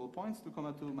 4 possible points, 2,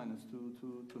 2, minus 2,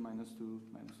 2, 2, minus 2,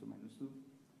 minus 2, minus 2.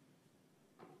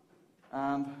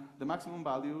 And the maximum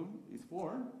value is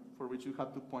 4, for which you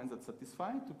have 2 points that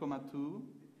satisfy, 2, 2,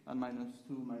 and minus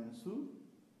 2, minus 2,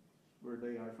 where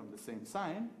they are from the same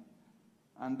sign.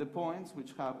 And the points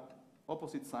which have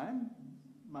opposite sign,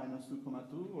 minus 2,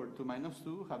 2, or 2, minus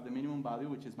 2, have the minimum value,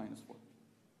 which is minus 4.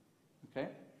 Okay?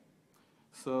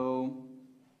 So,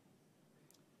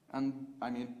 and I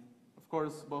mean, of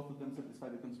course, both of them satisfy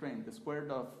the constraint. The square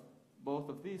root of both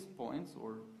of these points,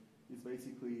 or is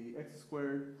basically x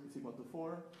squared is equal to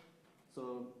 4.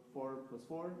 So 4 plus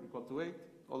 4 equal to 8.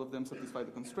 all of them satisfy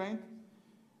the constraint.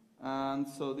 And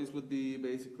so this would be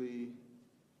basically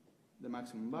the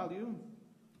maximum value.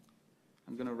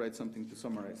 I'm going to write something to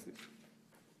summarize this.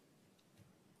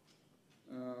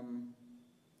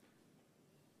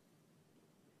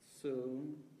 So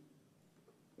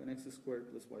when x squared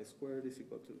plus y squared is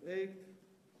equal to 8,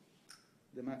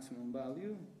 the maximum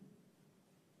value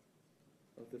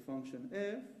of the function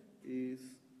f is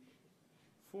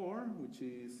 4, which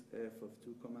is f of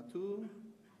 2, 2,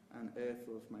 and f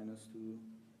of minus 2,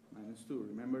 minus 2.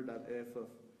 Remember that f of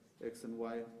x and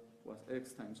y was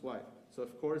x times y. So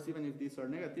of course, even if these are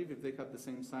negative, if they have the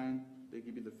same sign, they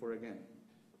give you the 4 again.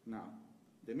 Now,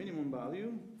 the minimum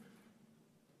value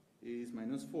is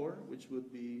minus 4, which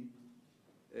would be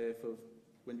f of,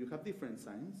 when you have different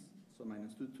signs, so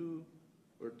minus 2, 2,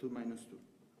 or 2, minus 2.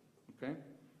 Okay?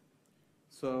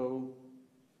 So,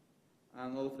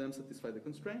 and all of them satisfy the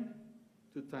constraint.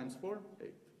 2 times 4,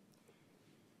 8.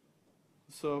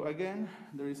 So again,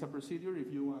 there is a procedure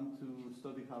if you want to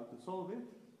study how to solve it.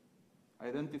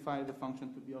 Identify the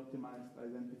function to be optimized,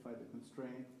 identify the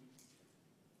constraint,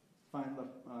 find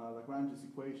Lagrange's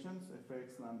equations,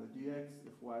 fx lambda gx,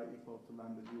 fy equal to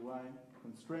lambda gy,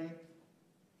 constraint,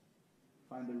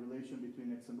 find the relation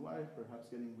between x and y, perhaps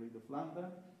getting rid of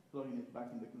lambda, plugging it back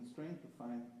in the constraint to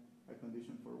find a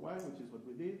condition for y, which is what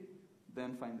we did,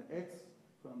 then find the x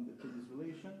from the previous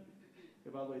relation,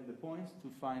 evaluate the points to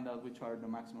find out which are the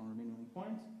maximum or minimum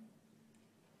points,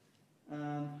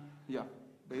 and yeah,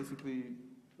 basically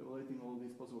evaluating all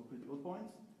these possible critical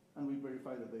points, and we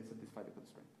verify that they satisfy the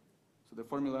constraint. So the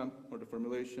formula or the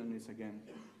formulation is again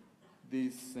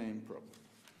this same problem.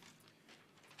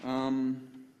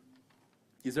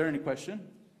 Is there any question?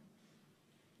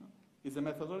 Is the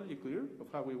methodology clear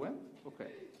of how we went?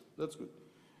 Okay, that's good.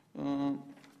 All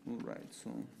right,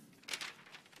 so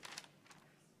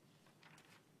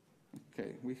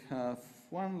okay, we have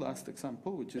one last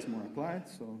example which is more applied,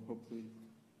 so hopefully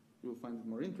you'll find it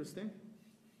more interesting.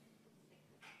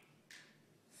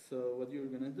 So what you're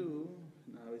going to do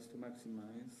now is to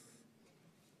maximize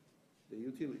the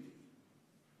utility.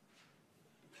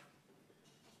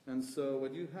 And so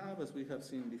what you have, as we have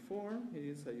seen before,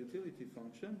 is a utility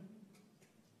function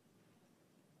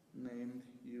named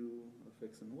u of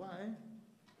x and y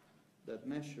that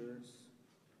measures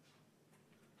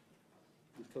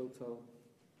the total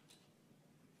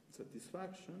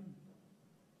satisfaction,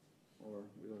 or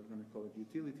we are going to call it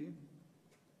utility,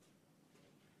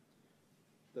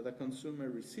 that a consumer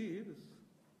receives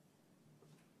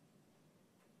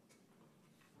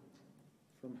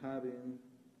from having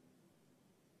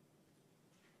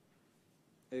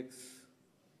x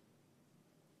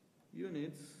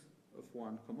units of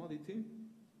one commodity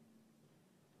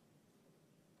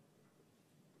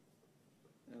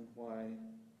and y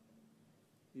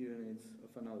units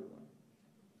of another one.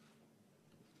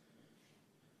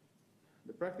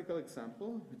 The practical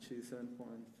example, which is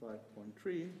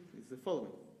 7.5.3, is the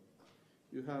following.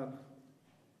 You have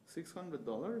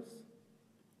 $600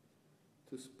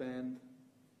 to spend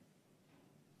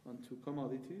on 2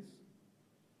 commodities.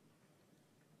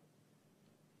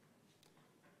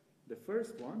 The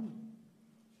first one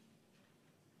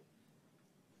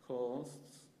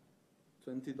costs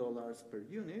 $20 per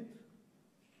unit,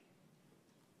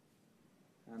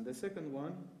 and the second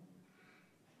one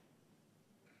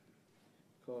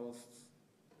costs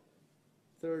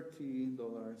 $30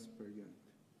 per unit.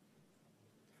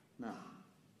 Now,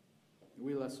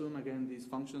 we'll assume again these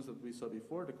functions that we saw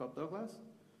before, the Cobb-Douglas.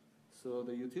 So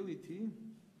the utility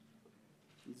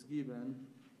is given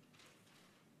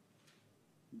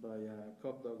by a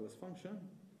Cobb-Douglas function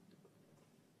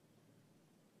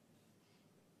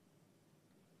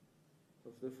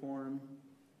of the form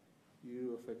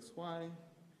u of xy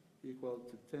equal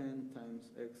to 10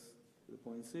 times x to the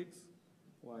 0.6,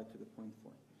 y to the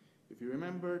 0.4. If you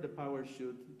remember, the power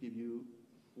should give you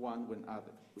 1 when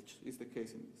added, which is the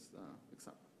case in this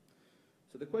example.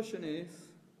 So the question is,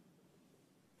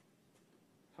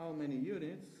 how many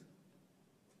units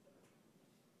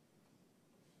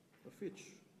of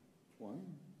each one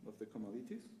of the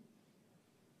commodities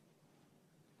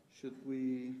should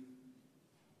we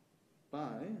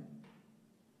buy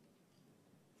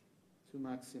to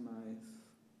maximize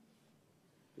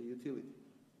the utility?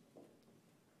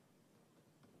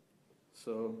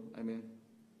 So, I mean,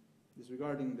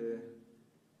 disregarding the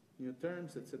new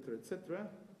terms, etc.,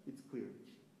 it's clear.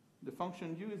 The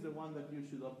function u is the one that you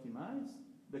should optimize.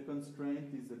 The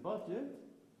constraint is the budget.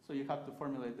 So you have to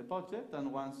formulate the budget,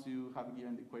 and once you have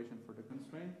given the equation for the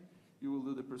constraint, you will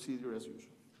do the procedure as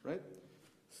usual, right?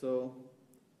 So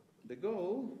the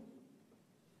goal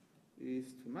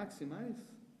is to maximize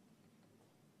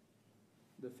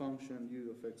the function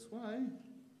u of xy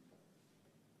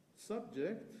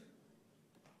subject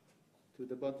to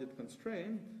the budget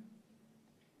constraint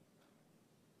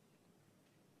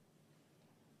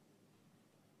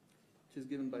which is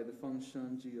given by the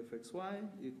function g of xy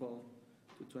equal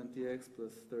to 20x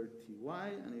plus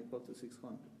 30y and equal to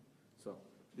 600. So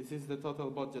this is the total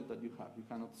budget that you have. You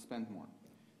cannot spend more.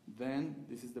 Then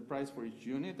this is the price for each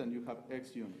unit, and you have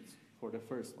x units for the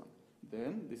first one.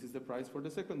 Then this is the price for the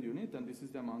second unit, and this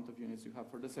is the amount of units you have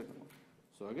for the second one.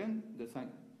 So again, the same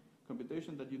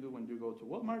computation that you do when you go to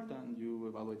Walmart and you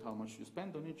evaluate how much you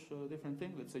spend on each different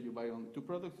thing. Let's say you buy only 2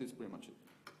 products, this is pretty much it.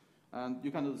 And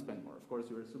you cannot spend more. Of course,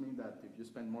 you're assuming that if you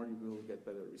spend more, you will get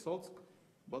better results.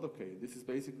 But okay, this is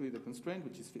basically the constraint,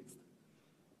 which is fixed.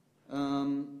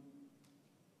 Well,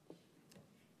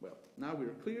 now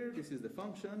we're clear. This is the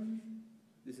function.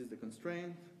 This is the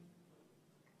constraint.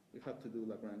 We have to do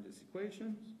Lagrange's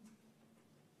equations.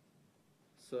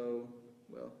 So,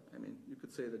 well, I mean, you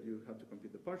could say that you have to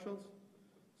compute the partials.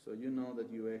 So you know that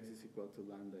ux is equal to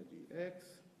lambda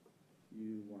gx,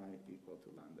 uy equal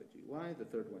to lambda gy. The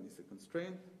third one is the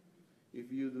constraint.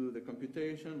 If you do the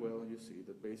computation, well, you see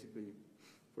that basically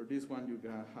for this one you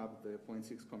have the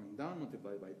 0.6 coming down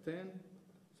multiplied by 10.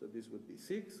 So this would be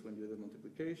 6 when you do the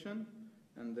multiplication.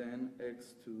 And then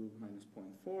x to minus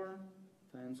 0.4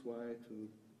 times y to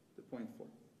the 0.4.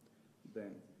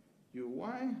 Then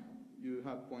uy, you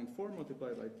have 0.4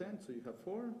 multiplied by 10, so you have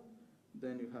 4.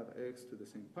 Then you have x to the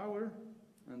same power,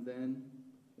 and then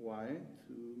y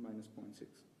to minus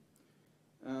 0.6.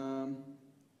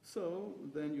 So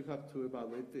then you have to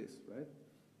evaluate this, right?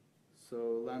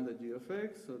 So lambda g of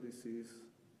x, so this is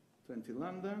 20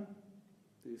 lambda,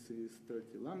 this is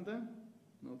 30 lambda,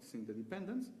 noticing the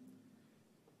dependence.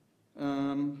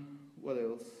 What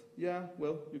else? Yeah,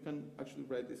 well, you can actually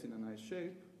write this in a nice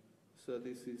shape. So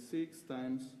this is 6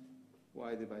 times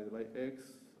y divided by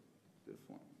x to the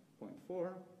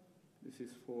 0.4. This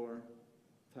is 4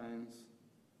 times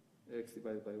x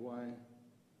divided by y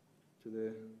to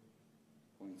the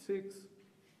 0.6.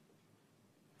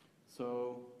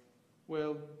 So,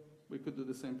 well, we could do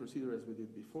the same procedure as we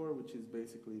did before, which is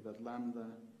basically that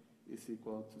lambda is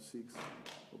equal to 6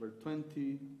 over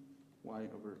 20, y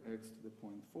over x to the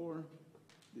 0.4.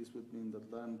 This would mean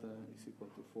that lambda is equal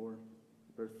to 4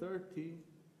 over 30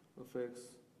 of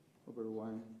x over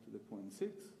y to the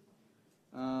 0.6.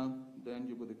 Then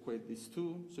you would equate these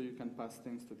two, so you can pass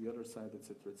things to the other side,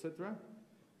 etc., etc.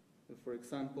 For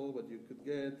example, what you could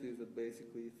get is that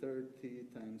basically 30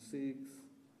 times 6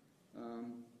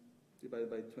 divided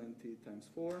by 20 times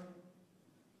 4.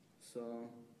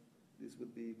 So this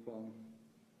would be equal,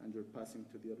 and you're passing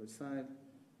to the other side,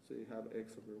 so you have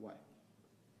x over y,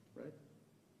 right?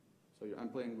 So I'm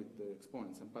playing with the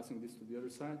exponents. I'm passing this to the other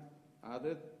side,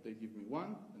 added, they give me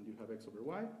 1, and you have x over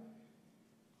y.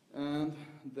 And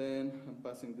then I'm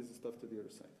passing this stuff to the other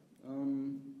side.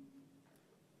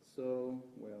 So,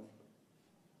 well,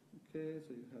 okay,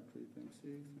 so you have 3 times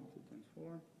 6 and 2 times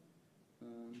 4.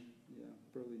 Yeah,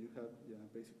 probably you have, yeah,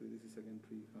 basically this is again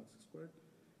 3 halves squared.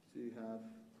 So you have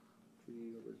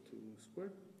 3 over 2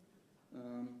 squared.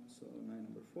 So 9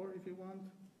 over 4 if you want.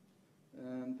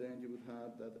 And then you would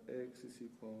have that x is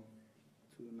equal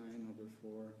to 9 over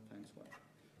 4 times y.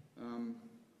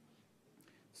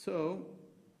 So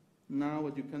now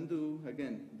what you can do,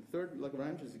 again, the third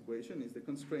Lagrange's equation is the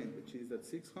constraint, which is that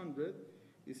 600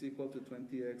 is equal to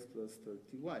 20x plus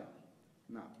 30y.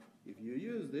 Now, if you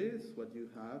use this, what you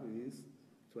have is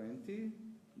 20,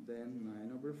 then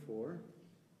 9 over 4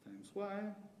 times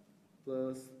y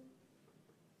plus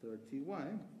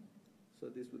 30y. So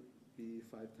this would be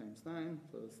 5 times 9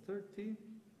 plus 30y.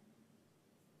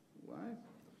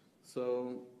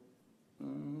 So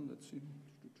let's see.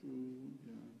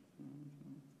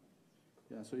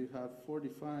 Yeah, so you have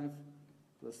 45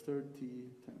 plus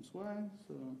 30 times y,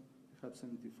 so you have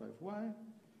 75y.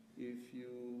 If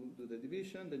you do the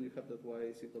division, then you have that y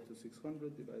is equal to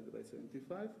 600 divided by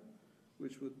 75,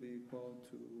 which would be equal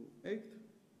to 8.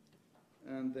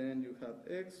 And then you have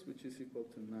x, which is equal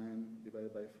to 9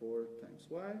 divided by 4 times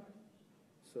y.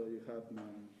 So you have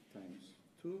 9 times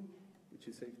 2, which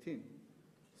is 18.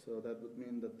 So that would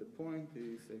mean that the point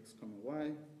is x comma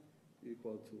y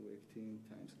equal to 18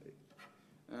 times 8.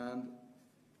 And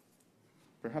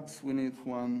perhaps we need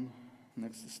one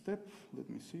next step. Let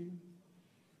me see.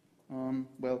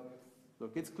 Well,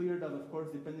 look, it's clear that, of course,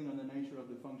 depending on the nature of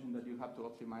the function that you have to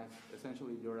optimize,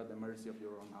 essentially you're at the mercy of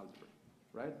your own algebra,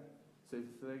 right? So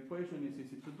if the equation is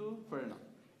easy to do, fair enough.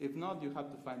 If not, you have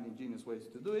to find ingenious ways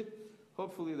to do it.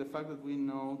 Hopefully, the fact that we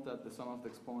know that the sum of the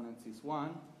exponents is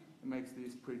 1 makes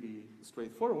this pretty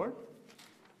straightforward.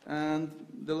 And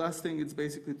the last thing is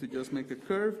basically to just make a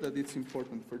curve that it's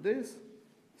important for this.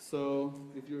 So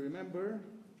if you remember,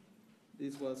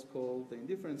 this was called the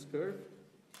indifference curve,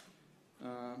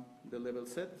 the level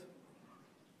set.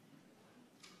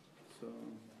 So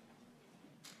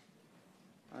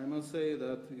I must say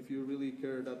that if you really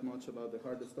care that much about the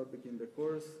hardest topic in the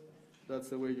course, that's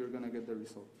the way you're going to get the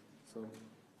result. So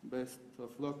best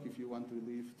of luck if you want to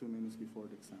leave 2 minutes before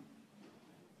the exam.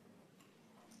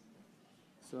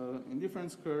 So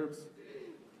indifference curves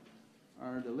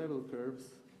are the level curves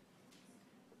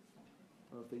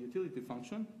of the utility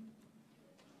function.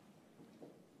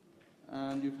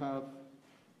 And you have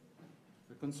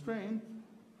a constraint,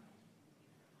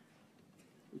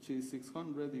 which is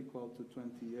 600 equal to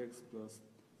 20x plus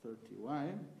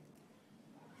 30y.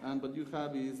 And what you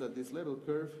have is that this level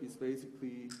curve is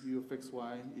basically u of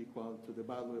xy equal to the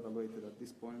value evaluated at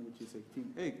this point, which is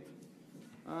 18.8.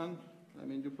 And I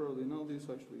mean, you probably know this.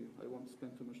 Actually, I won't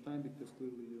spend too much time because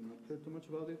clearly you do not care too much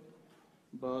about it.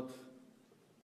 But